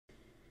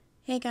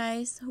Hey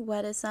guys,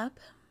 what is up?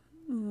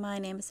 My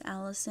name is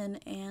Allison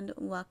and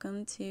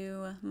welcome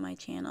to my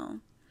channel.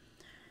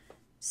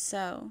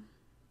 So,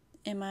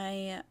 in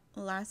my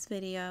last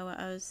video,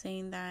 I was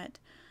saying that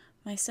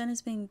my son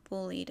is being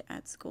bullied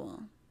at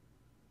school.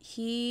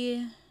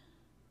 He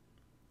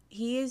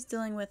is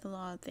dealing with a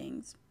lot of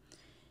things.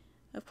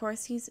 Of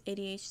course, he's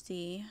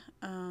ADHD.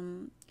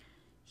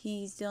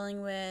 He's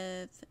dealing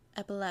with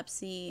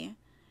epilepsy,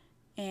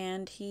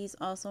 and he's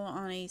also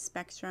on a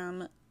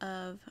spectrum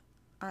of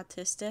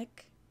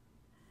autistic,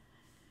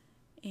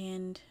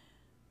 and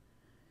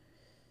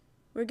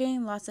we're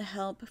getting lots of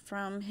help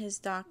from his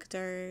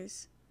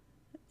doctors.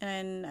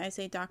 And I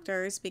say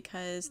doctors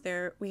because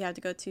we have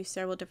to go to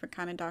several different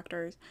kind of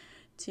doctors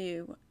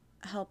to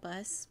help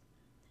us.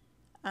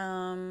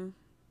 And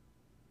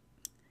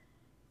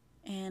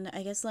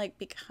I guess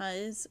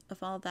because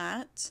of all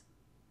that,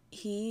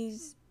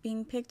 he's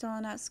being picked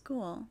on at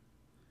school.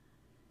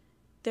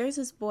 There's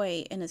this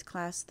boy in his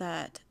class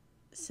that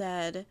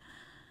said,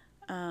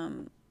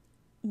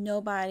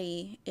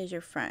 nobody is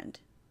your friend.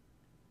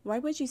 Why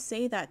would you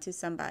say that to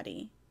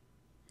somebody?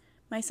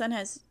 My son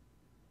has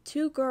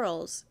two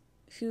girls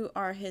who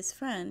are his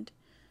friend,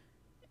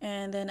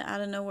 and then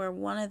out of nowhere,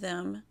 one of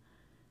them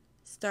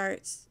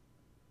starts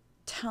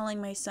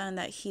telling my son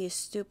that he is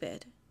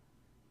stupid.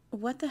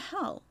 What the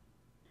hell?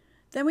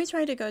 Then we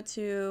try to go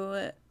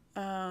to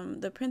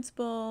the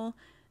principal,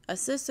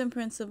 assistant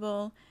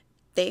principal.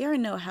 They are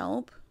no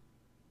help.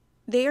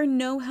 They are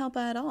no help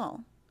at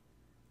all.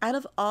 Out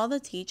of all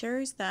the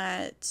teachers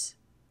that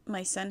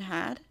my son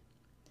had,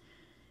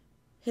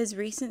 his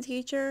recent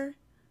teacher,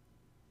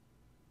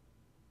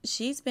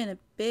 she's been a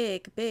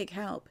big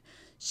help.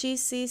 She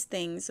sees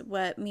things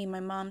what me and my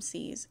mom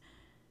sees.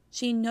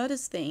 She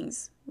noticed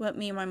things what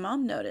me and my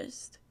mom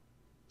noticed.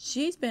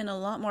 She's been a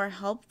lot more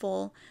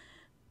helpful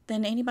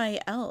than anybody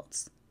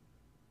else.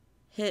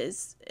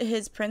 His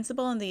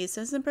principal and the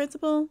assistant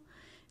principal,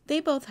 they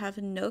both have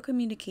no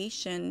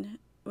communication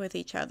with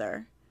each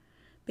other,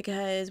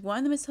 because one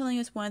of them is telling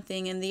us one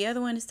thing and the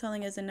other one is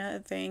telling us another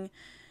thing.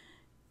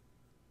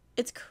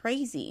 It's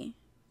crazy.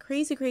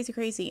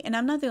 Crazy. And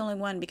I'm not the only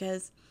one,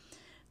 because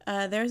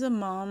there's a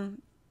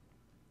mom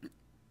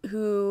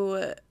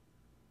who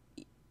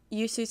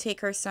used to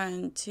take her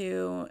son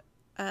to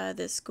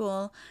this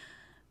school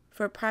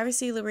for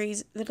privacy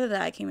reasons.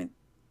 I can't even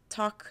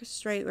talk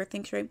straight or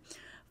think straight.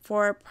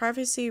 For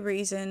privacy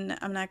reason,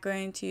 I'm not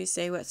going to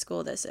say what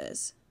school this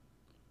is.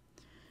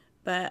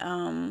 But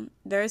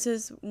there's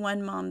this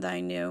one mom that I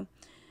knew.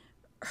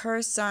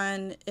 Her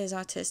son is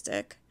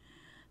autistic.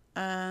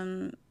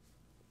 And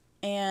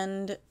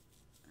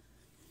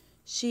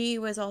she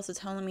was also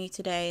telling me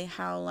today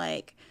how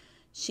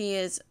she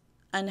is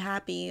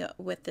unhappy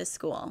with this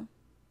school.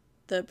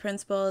 The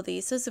principal, the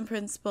assistant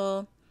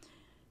principal,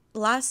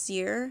 last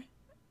year,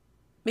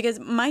 because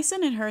my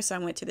son and her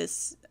son went to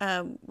this,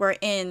 were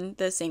in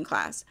the same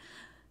class.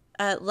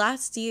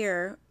 Last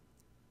year,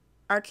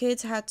 our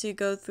kids had to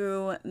go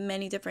through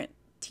many different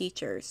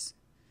teachers,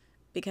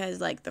 because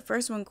the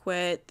first one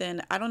quit,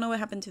 then I don't know what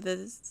happened to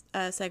the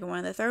second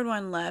one. The third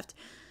one left,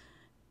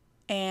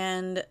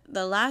 and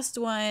the last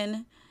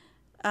one,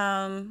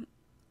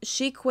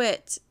 she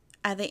quit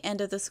at the end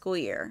of the school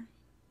year.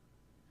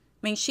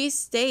 I mean, she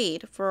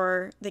stayed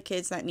for the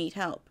kids that need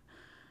help,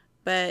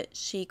 but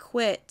she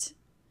quit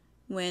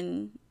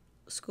when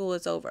school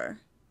was over,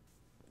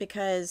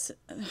 because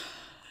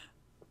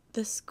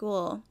the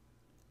school,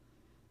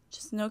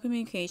 just no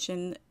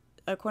communication.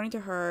 According to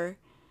her,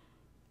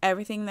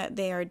 everything that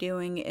they are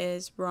doing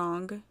is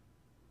wrong.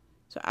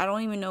 So I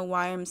don't even know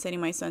why I'm sending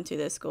my son to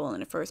this school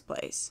in the first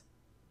place.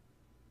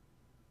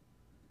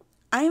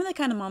 I am the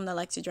kind of mom that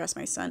likes to dress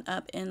my son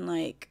up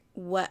in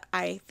what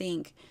I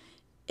think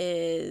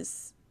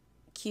is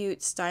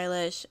cute,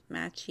 stylish,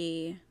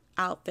 matchy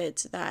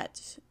outfits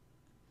that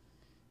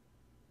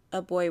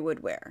a boy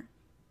would wear.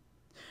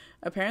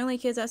 Apparently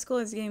kids at school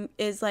is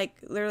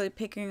literally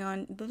picking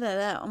on blah, blah,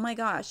 blah. Oh my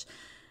gosh.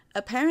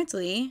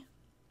 Apparently,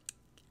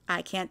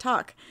 I can't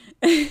talk.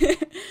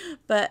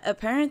 But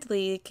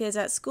apparently kids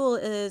at school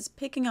is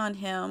picking on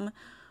him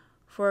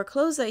for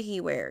clothes that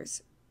he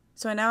wears.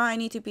 So now I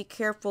need to be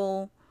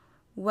careful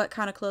what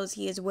kind of clothes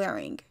he is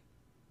wearing.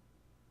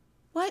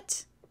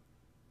 What?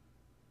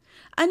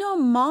 I know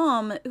a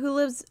mom who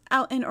lives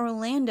out in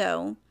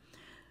Orlando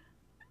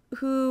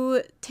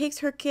who takes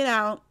her kid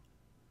out.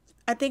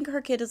 I think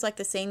her kid is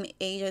the same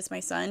age as my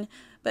son,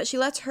 but she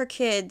lets her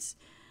kids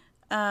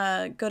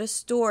go to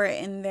store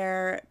in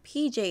their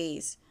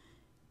PJs,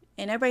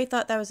 and everybody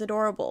thought that was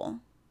adorable,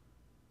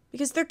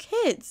 because they're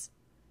kids.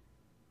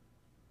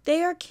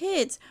 They are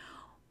kids.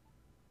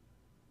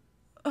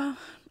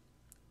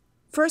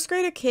 First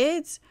grader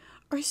kids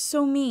are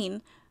so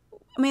mean.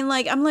 I mean,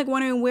 I'm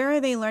wondering, where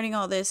are they learning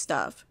all this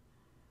stuff?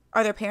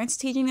 Are their parents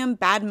teaching them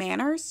bad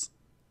manners?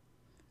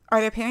 Are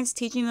their parents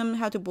teaching them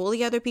how to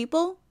bully other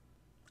people?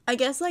 I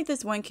guess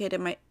this one kid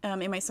in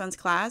my son's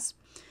class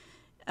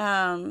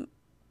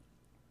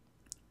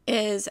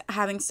is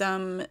having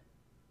some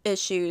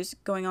issues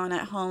going on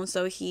at home,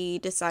 so he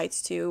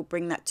decides to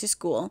bring that to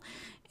school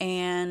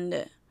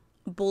and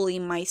bully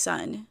my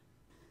son.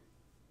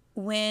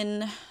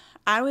 When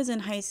I was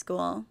in high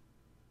school,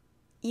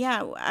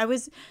 yeah, I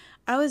was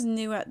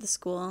new at the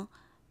school.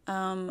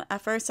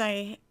 At first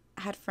I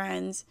had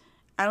friends.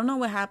 I don't know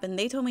what happened.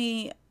 They told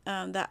me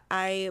that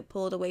I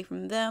pulled away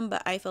from them,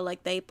 but I feel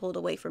like they pulled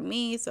away from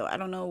me, so I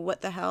don't know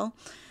what the hell.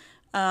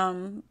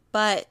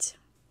 But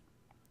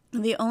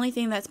the only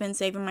thing that's been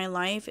saving my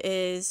life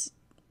is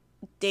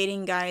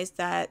dating guys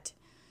that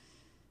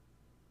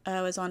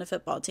was on a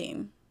football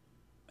team.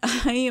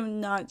 I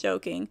am not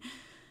joking.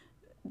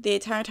 The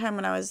entire time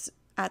when I was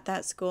at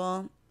that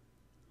school,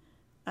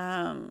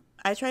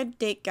 I tried to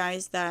date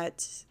guys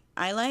that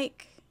I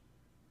like,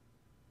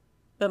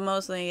 but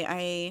mostly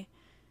I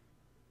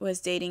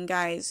was dating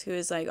guys who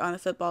is like on a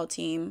football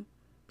team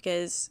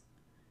because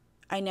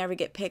I never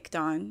get picked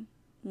on.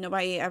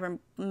 Nobody ever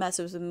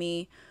messes with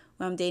me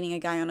when I'm dating a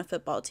guy on a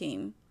football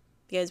team.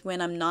 Because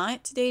when I'm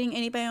not dating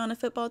anybody on a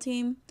football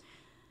team,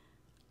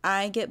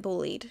 I get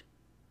bullied.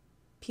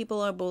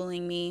 People are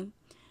bullying me.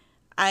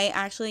 I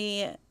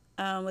actually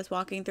was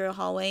walking through a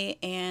hallway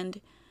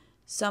and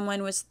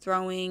someone was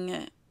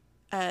throwing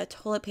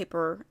toilet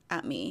paper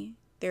at me.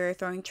 They were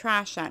throwing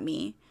trash at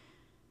me.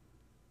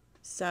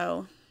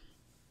 So,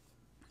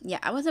 yeah,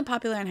 I wasn't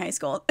popular in high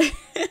school.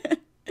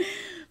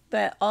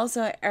 But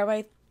also,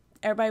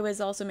 everybody was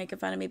also making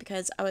fun of me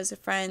because I was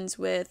friends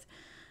with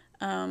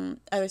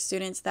other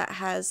students that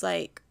has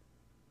like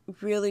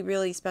really,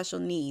 really special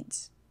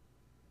needs.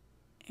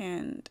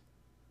 And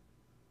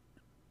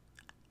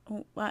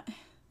what?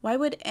 Why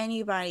would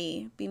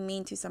anybody be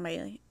mean to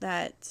somebody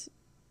that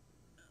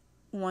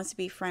wants to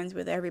be friends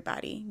with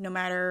everybody, no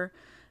matter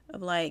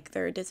of like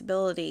their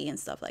disability and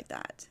stuff like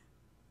that?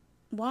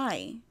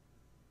 Why?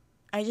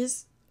 I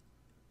just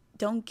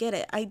don't get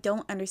it. I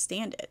don't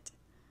understand it.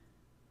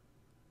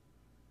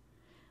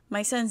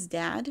 My son's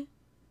dad,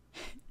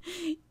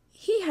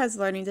 he has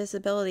learning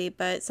disability,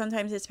 but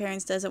sometimes his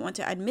parents doesn't want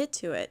to admit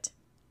to it.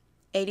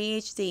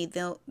 ADHD,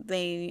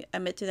 they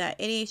admit to that.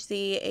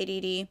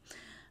 ADHD,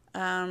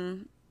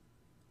 ADD,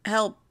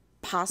 hell,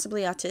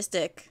 possibly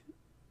autistic,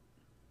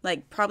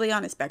 like probably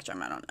on a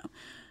spectrum, I don't know.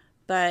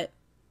 But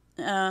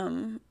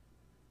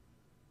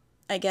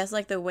I guess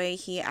like the way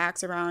he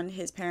acts around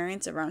his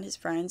parents, around his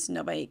friends,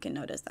 nobody can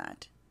notice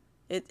that.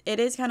 It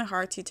is kind of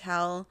hard to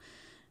tell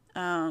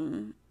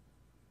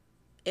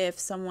if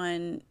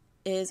someone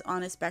is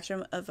on a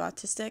spectrum of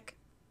autistic,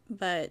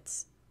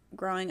 but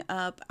growing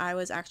up, I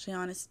was actually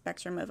on a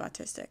spectrum of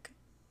autistic.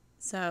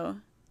 So,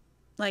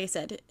 like I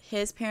said,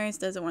 his parents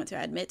doesn't want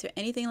to admit to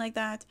anything like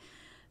that.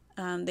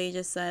 They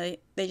just say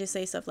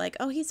stuff like,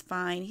 "Oh, he's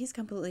fine. He's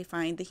completely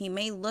fine. He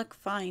may look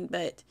fine,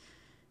 but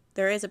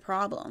there is a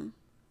problem,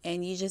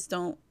 and you just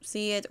don't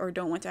see it or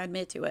don't want to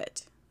admit to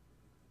it."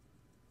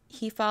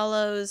 He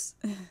follows.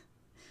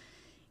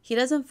 He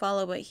doesn't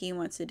follow what he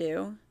wants to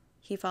do.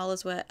 He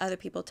follows what other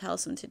people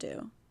tells him to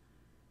do.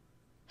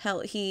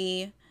 Hell,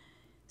 he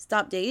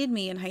stopped dating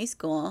me in high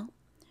school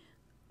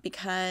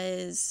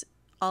because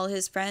all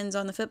his friends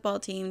on the football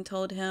team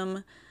told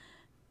him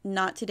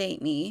not to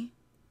date me.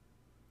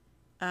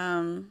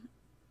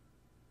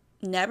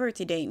 Never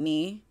to date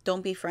me.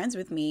 Don't be friends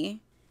with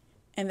me.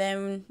 And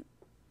then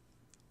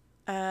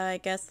I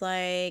guess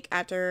like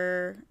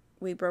after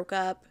we broke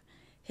up,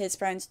 his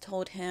friends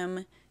told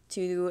him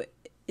to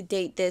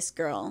date this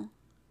girl.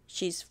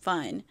 She's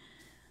fun.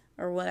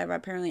 Or whatever.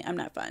 Apparently I'm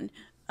not fun.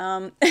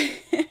 I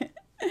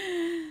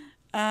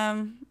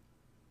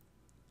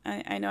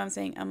know I'm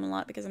saying a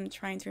lot because I'm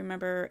trying to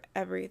remember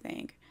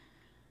everything.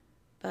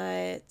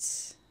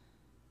 But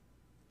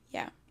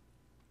yeah.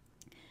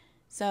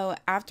 So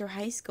after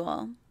high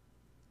school,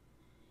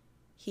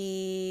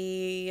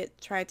 he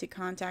tried to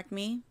contact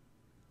me.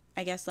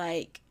 I guess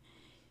like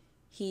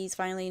he's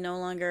finally no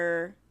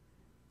longer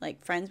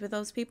like friends with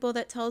those people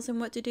that tells him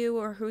what to do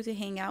or who to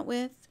hang out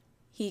with.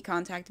 He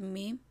contacted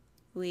me.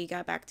 We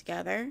got back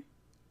together.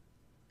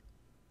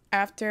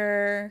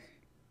 After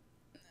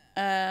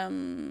a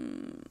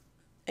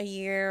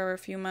year or a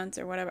few months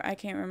or whatever, I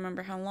can't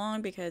remember how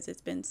long because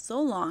it's been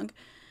so long.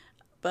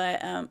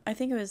 But I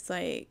think it was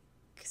like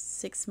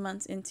 6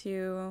 months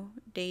into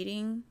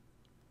dating.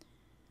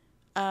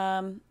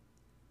 I'm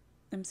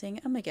saying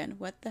again.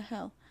 What the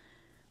hell?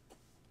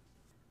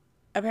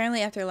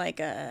 Apparently after like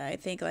I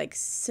think like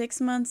 6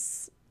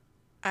 months,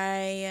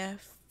 I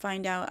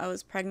find out I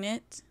was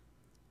pregnant.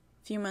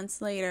 A few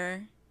months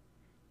later,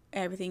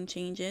 everything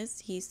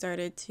changes. He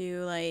started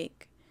to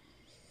like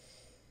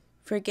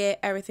forget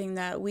everything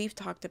that we've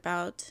talked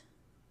about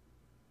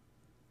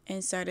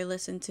and started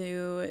listening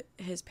to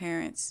his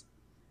parents.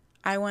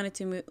 I wanted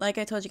to move, like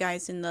I told you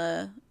guys in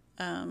the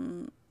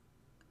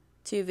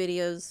 2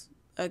 videos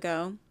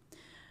ago,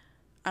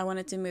 I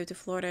wanted to move to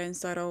Florida and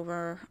start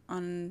over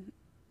on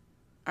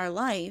our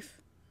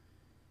life.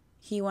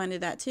 He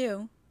wanted that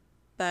too,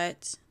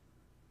 but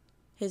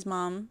his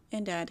mom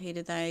and dad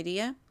hated that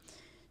idea.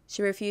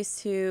 She refused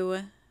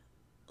to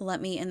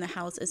let me in the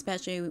house,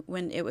 especially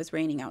when it was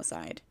raining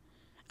outside.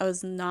 I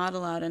was not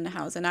allowed in the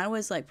house. And I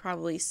was like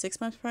probably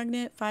 6 months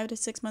pregnant, 5 to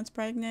 6 months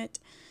pregnant.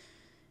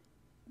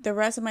 The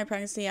rest of my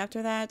pregnancy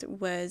after that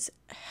was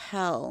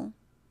hell.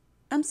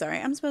 I'm sorry,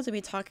 I'm supposed to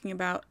be talking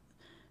about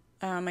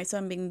my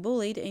son being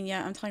bullied, and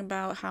yet I'm talking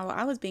about how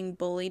I was being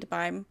bullied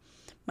by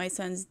my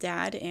son's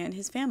dad and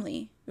his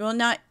family. Well,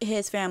 not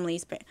his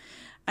family's, but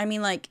I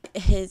mean like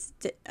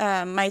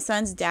my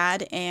son's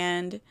dad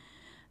and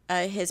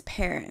his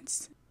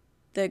parents.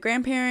 The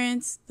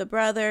grandparents, the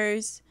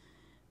brothers,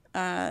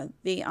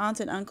 the aunt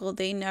and uncle,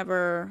 they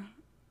never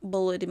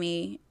bullied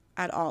me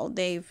at all.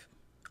 They've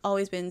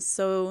always been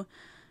so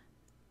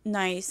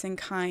nice and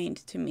kind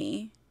to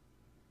me.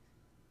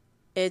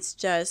 It's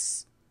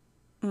just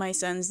my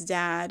son's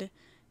dad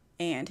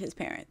and his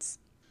parents.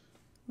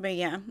 But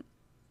yeah,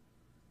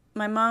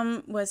 my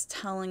mom was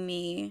telling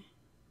me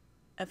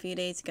a few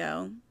days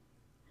ago,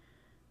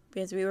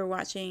 because we were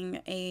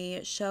watching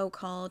a show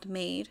called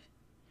Maid.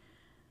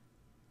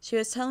 She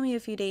was telling me a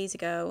few days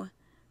ago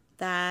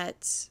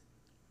that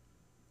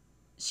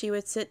she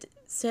would sit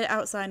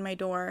outside my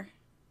door,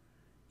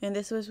 and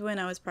this was when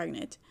I was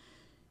pregnant.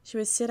 She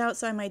would sit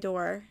outside my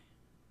door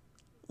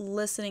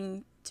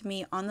listening to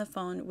me on the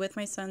phone with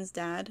my son's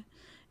dad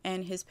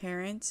and his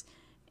parents,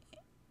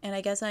 and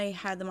I guess I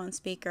had them on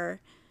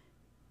speaker.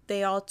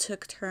 They all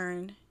took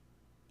turn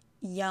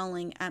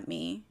yelling at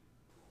me.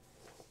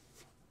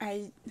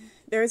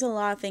 There's a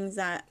lot of things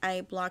that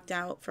I blocked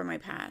out from my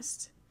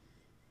past,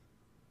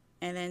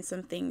 and then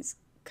some things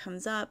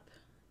comes up,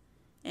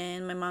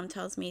 and my mom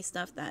tells me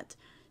stuff that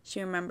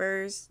she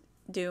remembers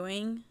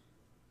doing,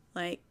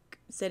 like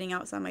sitting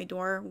outside my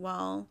door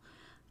while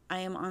I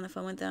am on the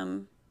phone with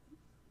them,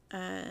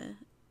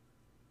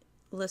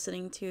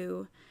 listening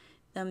to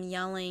them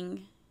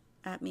yelling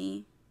at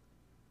me.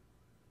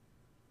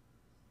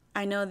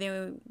 I know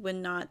they would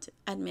not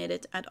admit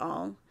it at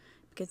all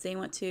because they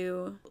want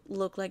to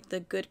look like the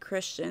good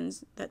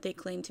Christians that they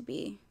claim to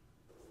be.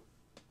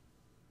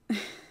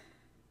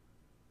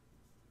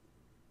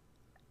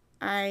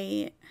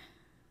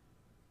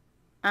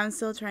 I'm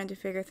still trying to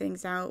figure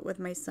things out with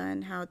my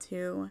son, how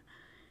to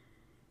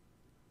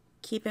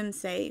keep him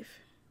safe.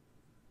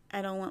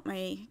 I don't want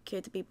my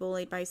kid to be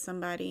bullied by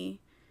somebody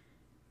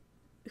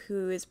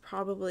who is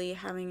probably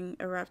having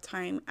a rough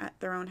time at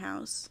their own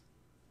house.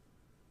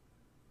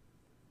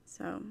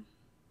 So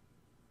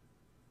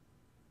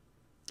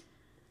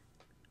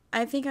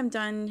I think I'm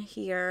done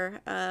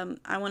here.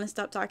 I want to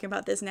stop talking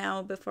about this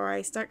now before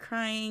I start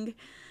crying.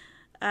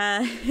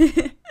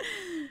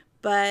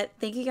 But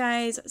thank you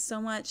guys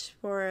so much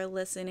for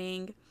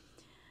listening.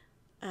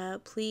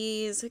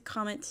 Please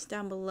comment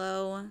down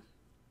below.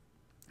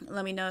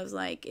 Let me know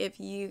if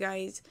you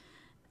guys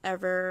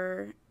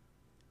ever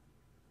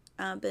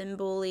been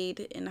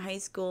bullied in high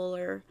school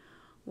or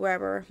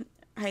wherever,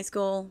 high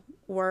school,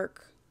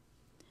 work.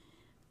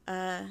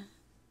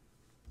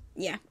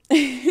 Yeah.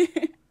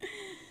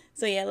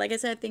 So yeah, like I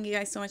said, thank you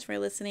guys so much for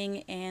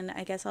listening, and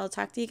I guess I'll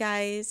talk to you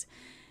guys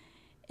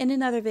in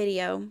another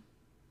video.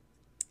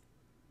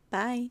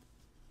 Bye.